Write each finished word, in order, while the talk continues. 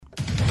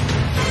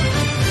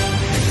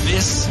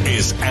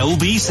is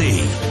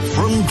LBC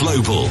from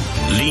Global,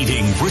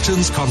 leading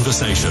Britain's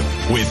conversation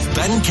with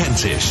Ben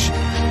Kentish.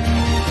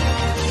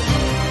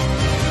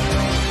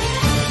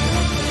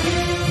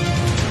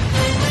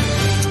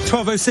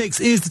 .12:06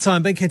 is the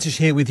time. Ben Kentish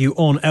here with you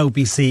on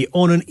LBC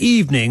on an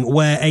evening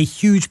where a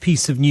huge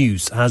piece of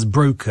news has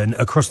broken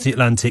across the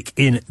Atlantic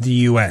in the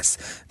US.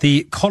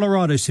 The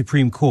Colorado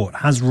Supreme Court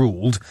has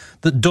ruled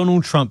that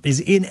Donald Trump is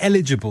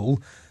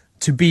ineligible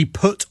to be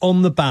put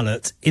on the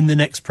ballot in the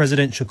next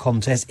presidential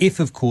contest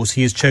if, of course,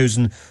 he is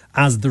chosen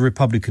as the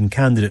Republican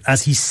candidate,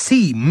 as he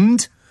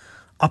seemed,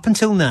 up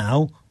until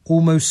now,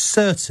 almost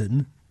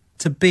certain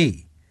to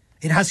be.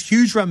 It has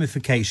huge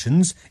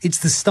ramifications. It's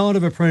the start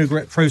of a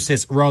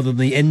process rather than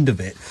the end of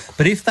it.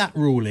 But if that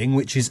ruling,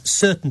 which is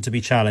certain to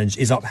be challenged,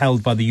 is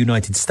upheld by the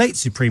United States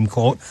Supreme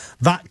Court,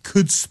 that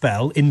could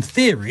spell, in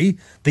theory,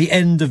 the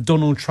end of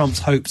Donald Trump's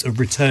hopes of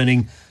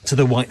returning to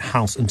the White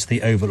House and to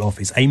the Oval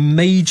Office. A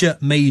major,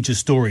 major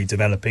story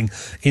developing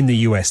in the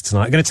US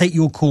tonight. I'm going to take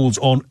your calls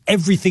on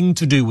everything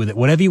to do with it.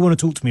 Whatever you want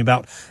to talk to me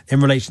about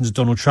in relation to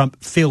Donald Trump,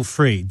 feel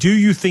free. Do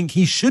you think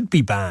he should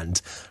be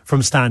banned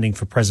from standing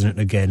for president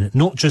again?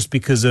 Not just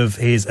because of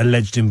his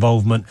alleged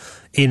involvement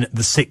in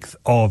the 6th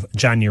of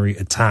January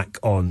attack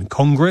on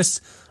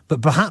Congress,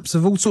 but perhaps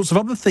of all sorts of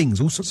other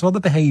things, all sorts of other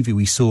behaviour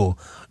we saw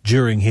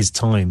during his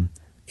time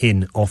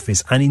in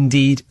office and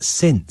indeed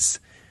since.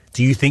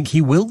 Do you think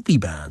he will be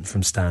banned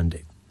from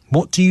standing?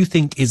 What do you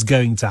think is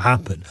going to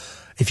happen?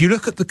 If you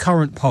look at the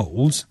current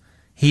polls,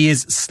 he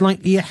is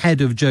slightly ahead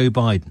of Joe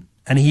Biden,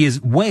 and he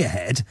is way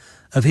ahead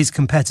of his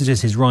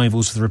competitors, his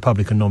rivals for the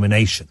Republican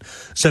nomination.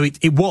 So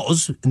it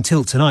was,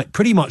 until tonight,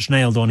 pretty much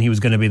nailed on he was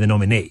going to be the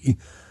nominee.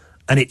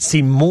 And it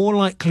seemed more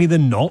likely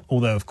than not,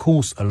 although, of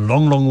course, a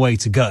long, long way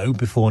to go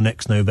before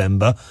next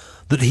November,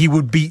 that he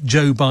would beat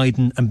Joe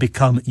Biden and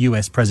become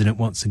US president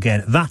once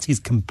again. That is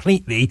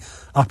completely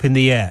up in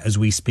the air as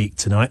we speak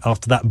tonight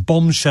after that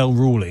bombshell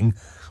ruling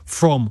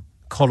from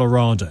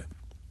Colorado.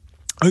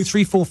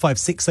 0345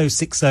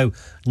 6060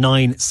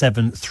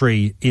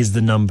 973 is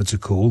the number to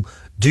call.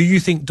 Do you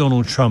think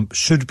Donald Trump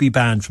should be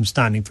banned from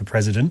standing for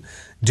president?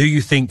 Do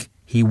you think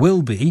he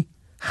will be?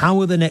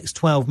 How are the next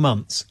 12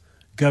 months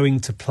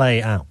going to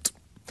play out?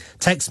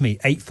 Text me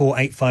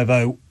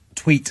 84850,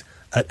 tweet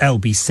at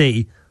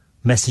LBC,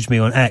 message me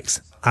on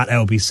X at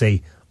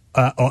LBC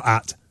or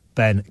at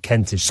Ben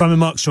Kentish. Simon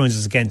Marks joins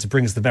us again to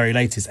bring us the very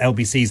latest,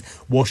 LBC's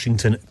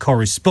Washington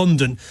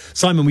correspondent.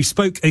 Simon, we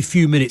spoke a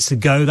few minutes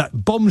ago.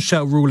 That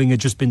bombshell ruling had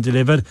just been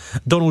delivered.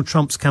 Donald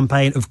Trump's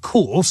campaign, of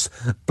course,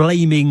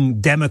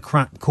 blaming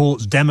Democrat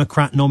courts,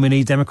 Democrat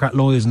nominees, Democrat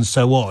lawyers and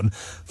so on.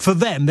 For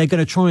them, they're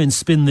going to try and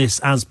spin this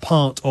as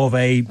part of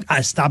a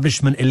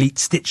establishment elite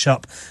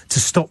stitch-up to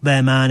stop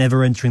their man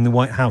ever entering the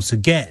White House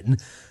again.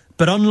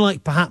 But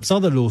unlike perhaps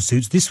other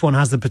lawsuits, this one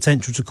has the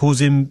potential to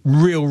cause him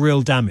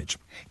real damage.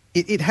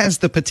 It has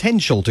the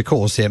potential to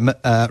cause him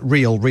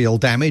real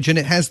damage, and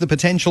it has the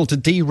potential to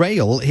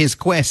derail his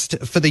quest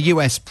for the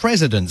US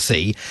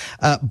presidency.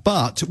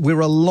 But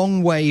we're a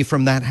long way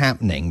from that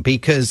happening,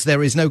 because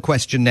there is no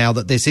question now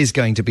that this is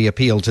going to be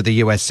appealed to the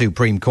US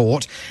Supreme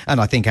Court.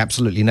 And I think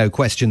absolutely no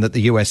question that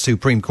the US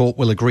Supreme Court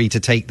will agree to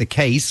take the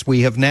case.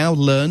 We have now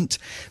learnt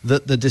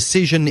that the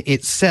decision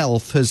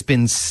itself has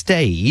been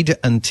stayed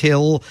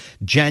until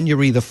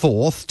January the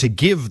 4th to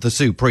give the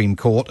Supreme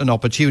Court an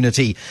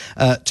opportunity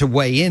to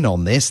weigh in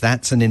on this.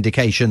 That's an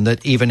indication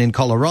that even in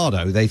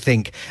Colorado they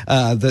think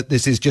that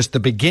this is just the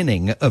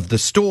beginning of the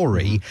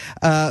story.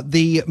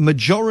 The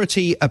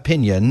majority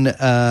opinion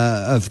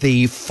of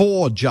the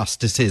 4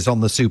 justices on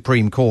the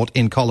Supreme Court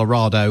in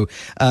Colorado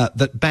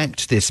that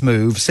backed this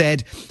move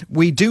said,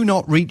 "We do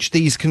not reach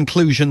these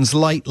conclusions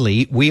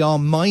lightly. We are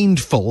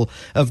mindful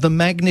of the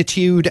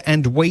magnitude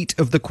and weight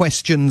of the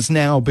questions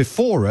now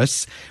before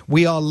us.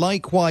 We are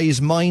likewise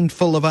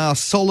mindful of our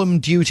solemn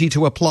duty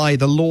to apply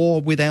the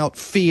law without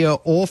fear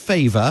or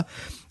favour,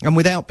 and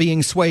without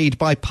being swayed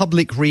by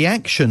public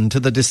reaction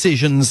to the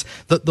decisions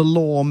that the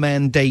law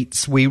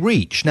mandates we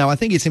reach." Now, I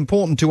think it's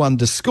important to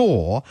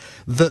underscore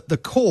that the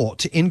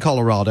court in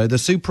Colorado, the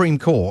Supreme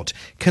Court,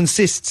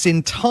 consists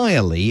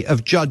entirely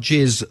of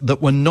judges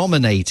that were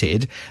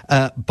nominated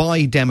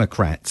by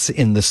Democrats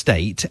in the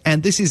state.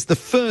 And this is the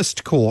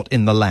first court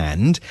in the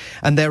land.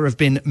 And there have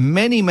been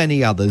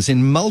many others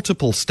in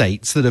multiple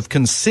states that have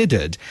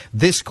considered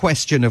this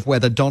question of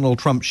whether Donald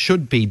Trump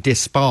should be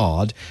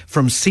disbarred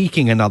from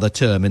seeking another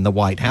term in the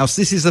White House.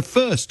 This is the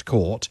first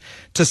court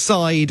to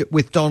side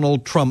with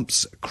Donald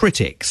Trump's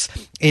critics.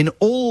 In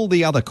all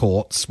the other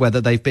courts, whether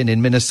they've been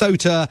in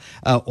Minnesota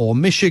or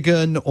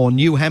Michigan or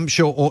New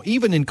Hampshire or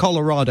even in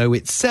Colorado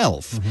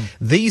itself,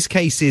 these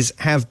cases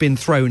have been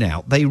thrown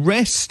out. They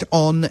rest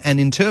on an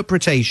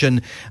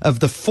interpretation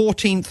of the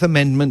 14th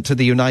Amendment to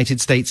the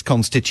United States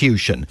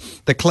Constitution,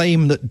 the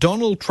claim that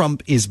Donald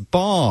Trump is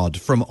barred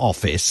from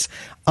office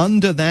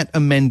under that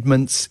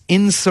amendment's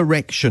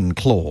insurrection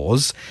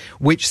clause,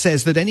 which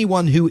says that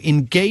anyone who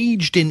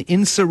engaged in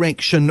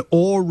insurrection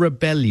or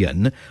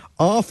rebellion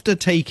after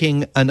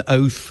taking an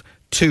oath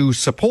to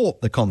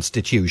support the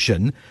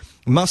Constitution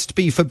must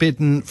be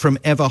forbidden from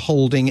ever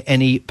holding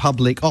any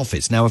public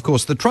office. Now, of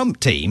course, the Trump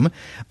team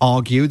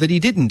argue that he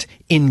didn't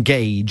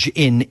engage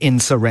in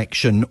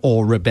insurrection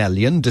or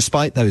rebellion,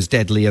 despite those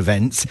deadly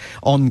events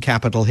on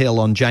Capitol Hill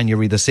on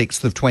January the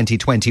 6th of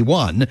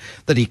 2021,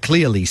 that he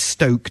clearly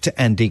stoked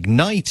and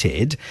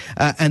ignited,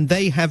 and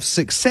they have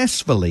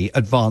successfully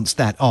advanced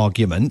that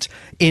argument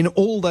in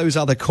all those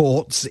other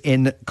courts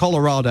in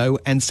Colorado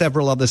and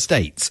several other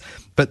states.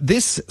 But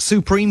this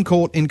Supreme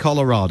Court in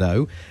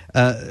Colorado,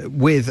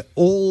 with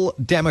all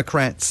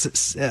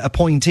Democrats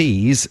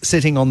appointees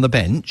sitting on the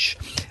bench,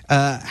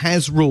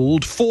 has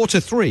ruled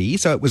 4-3,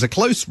 so it was a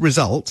close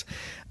result,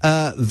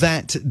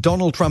 that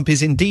Donald Trump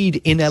is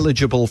indeed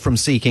ineligible from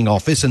seeking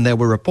office. And there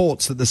were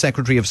reports that the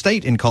Secretary of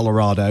State in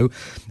Colorado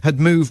had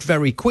moved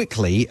very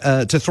quickly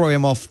to throw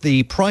him off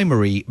the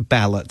primary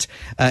ballot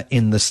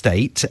in the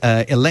state.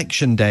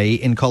 Election Day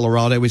in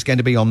Colorado is going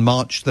to be on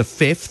March the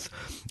 5th.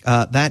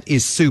 That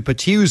is Super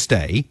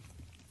Tuesday.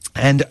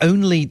 And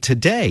only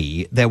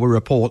today there were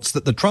reports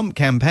that the Trump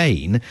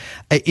campaign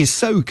is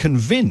so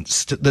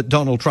convinced that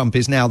Donald Trump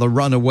is now the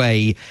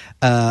runaway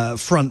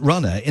front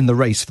runner in the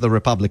race for the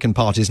Republican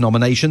Party's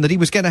nomination that he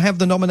was going to have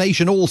the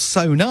nomination all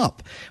sewn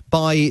up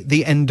by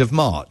the end of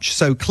March.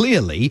 So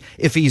clearly,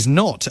 if he's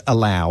not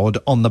allowed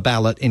on the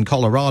ballot in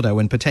Colorado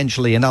and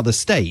potentially in other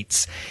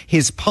states,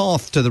 his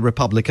path to the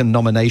Republican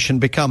nomination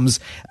becomes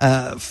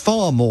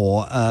far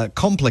more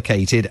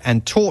complicated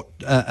and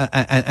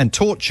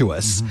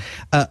tortuous.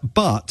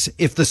 But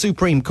if the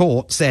Supreme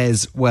Court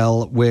says,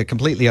 well, we're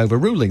completely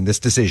overruling this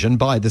decision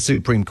by the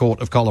Supreme Court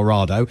of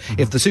Colorado,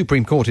 if the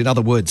Supreme Court, in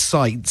other words,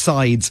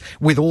 sides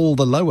with all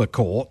the lower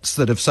courts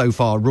that have so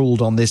far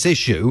ruled on this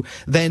issue,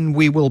 then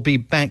we will be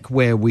back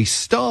where we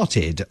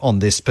started on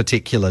this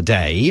particular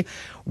day,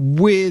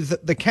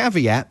 with the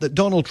caveat that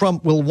Donald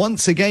Trump will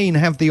once again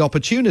have the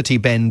opportunity,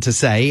 Ben, to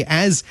say,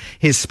 as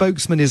his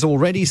spokesman is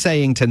already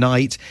saying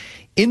tonight,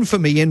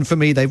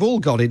 infamy, they've all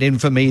got it,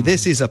 infamy.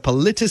 This is a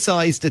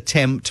politicized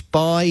attempt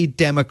by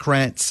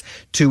Democrats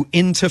to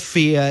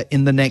interfere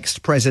in the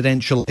next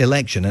presidential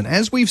election. And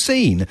as we've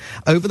seen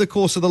over the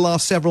course of the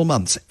last several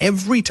months,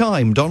 every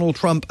time Donald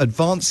Trump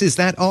advances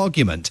that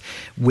argument,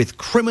 with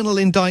criminal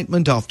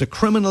indictment after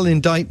criminal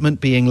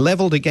indictment being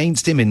leveled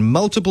against him in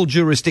multiple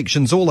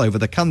jurisdictions all over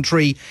the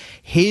country,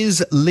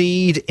 his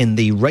lead in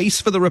the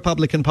race for the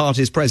Republican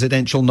Party's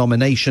presidential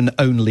nomination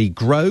only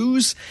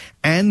grows.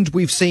 And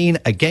we've seen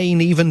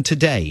again, even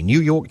today, New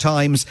York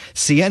Times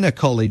Siena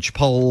College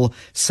poll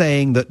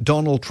saying that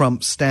Donald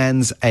Trump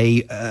stands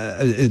a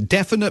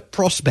definite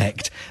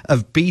prospect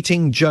of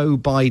beating Joe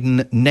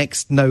Biden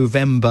next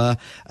November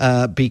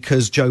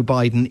because Joe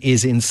Biden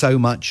is in so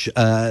much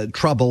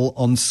trouble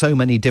on so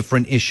many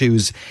different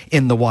issues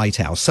in the White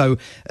House. So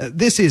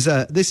this is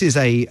a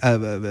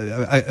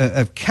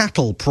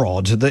cattle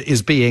prod that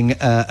is being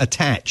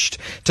attached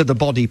to the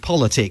body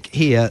politic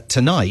here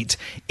tonight.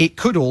 It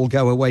could all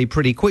go away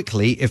pretty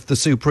quickly if the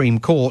Supreme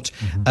Court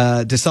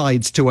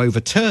decides to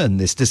overturn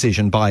this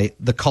decision by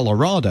the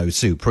Colorado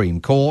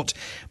Supreme Court.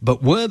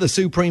 But were the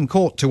Supreme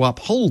Court to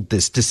uphold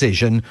this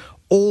decision,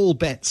 all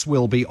bets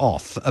will be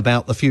off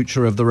about the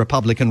future of the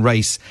Republican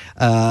race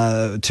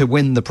to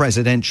win the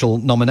presidential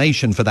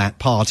nomination for that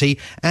party,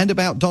 and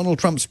about Donald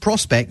Trump's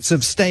prospects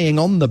of staying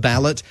on the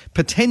ballot,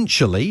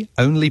 potentially,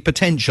 only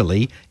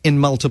potentially, in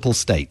multiple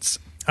states.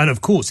 And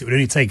of course, it would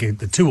only take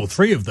the 2 or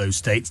 3 of those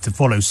states to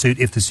follow suit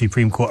if the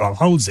Supreme Court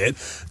upholds it,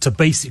 to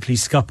basically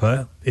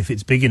scupper, if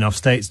it's big enough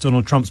states,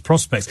 Donald Trump's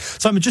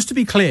prospects. Simon, just to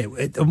be clear,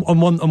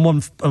 on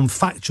one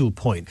factual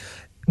point,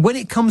 when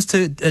it comes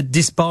to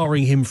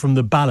disbarring him from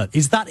the ballot,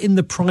 is that in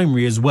the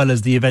primary as well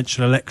as the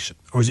eventual election,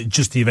 or is it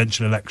just the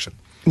eventual election?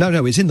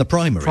 No, it's in the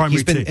primary.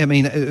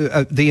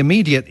 The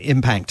immediate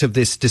impact of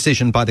this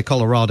decision by the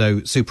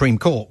Colorado Supreme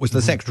Court was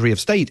the Secretary of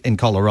State in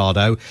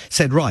Colorado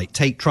said, right,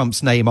 take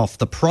Trump's name off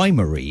the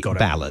primary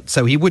ballot.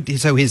 So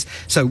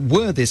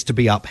were this to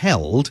be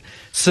upheld,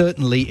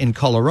 certainly in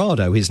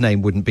Colorado his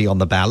name wouldn't be on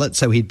the ballot,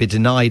 so he'd be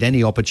denied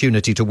any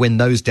opportunity to win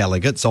those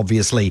delegates.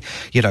 Obviously,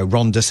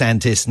 Ron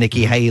DeSantis,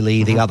 Nikki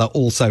Haley, the other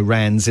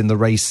also-rans in the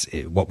race,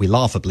 what we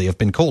laughably have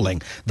been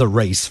calling the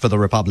race for the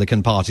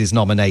Republican Party's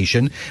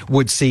nomination,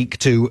 would seek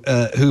to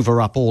hoover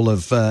up all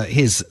of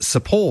his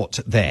support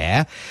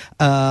there.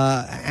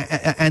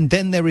 And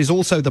then there is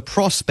also the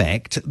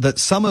prospect that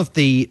some of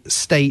the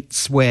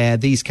states where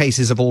these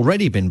cases have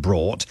already been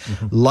brought,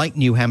 like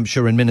New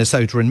Hampshire and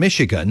Minnesota and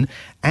Michigan,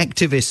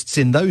 activists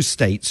in those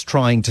states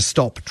trying to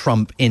stop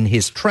Trump in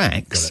his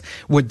tracks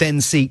would then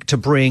seek to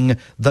bring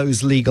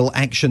those legal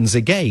actions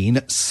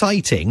again,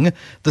 citing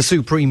the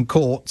Supreme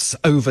Court's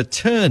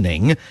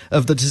overturning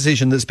of the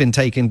decision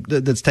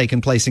that's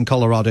taken place in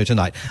Colorado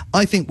tonight.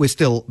 I think we're still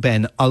still,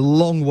 Ben, a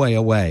long way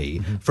away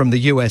from the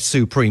US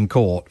Supreme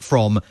Court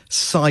from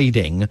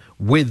siding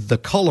with the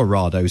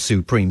Colorado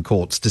Supreme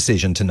Court's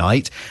decision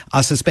tonight.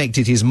 I suspect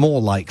it is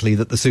more likely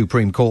that the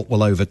Supreme Court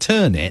will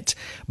overturn it,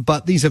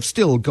 but these have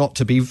still got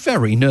to be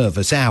very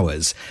nervous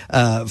hours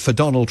for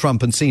Donald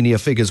Trump and senior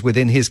figures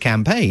within his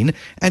campaign,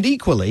 and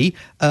equally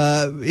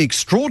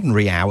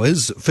extraordinary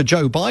hours for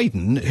Joe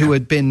Biden, who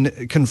had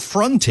been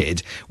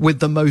confronted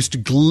with the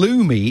most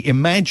gloomy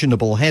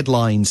imaginable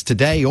headlines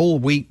today. All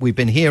week we've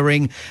been hearing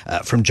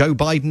from Joe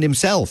Biden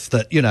himself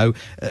that, you know,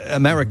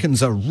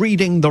 Americans are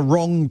reading the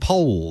wrong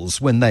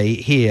polls when they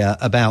hear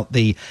about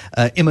the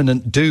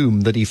imminent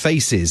doom that he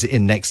faces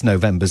in next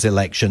November's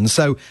election.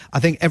 So I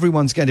think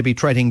everyone's going to be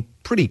treading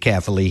pretty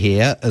carefully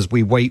here as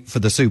we wait for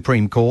the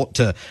Supreme Court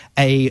to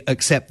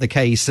accept the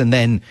case and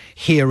then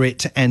hear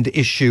it and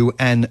issue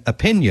an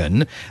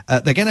opinion.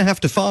 They're going to have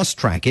to fast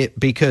track it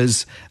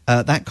because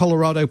that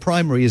Colorado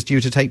primary is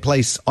due to take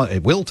place,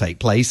 it will take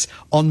place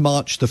on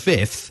March the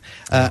 5th,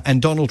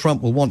 and Donald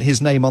Trump will want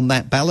his name on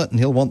that ballot, and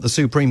he'll want the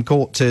Supreme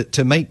Court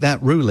to make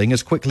that ruling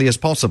as quickly as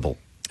possible.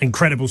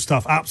 Incredible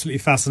stuff. Absolutely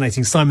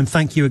fascinating. Simon,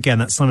 thank you again.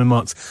 That's Simon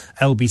Marks,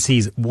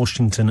 LBC's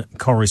Washington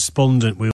correspondent.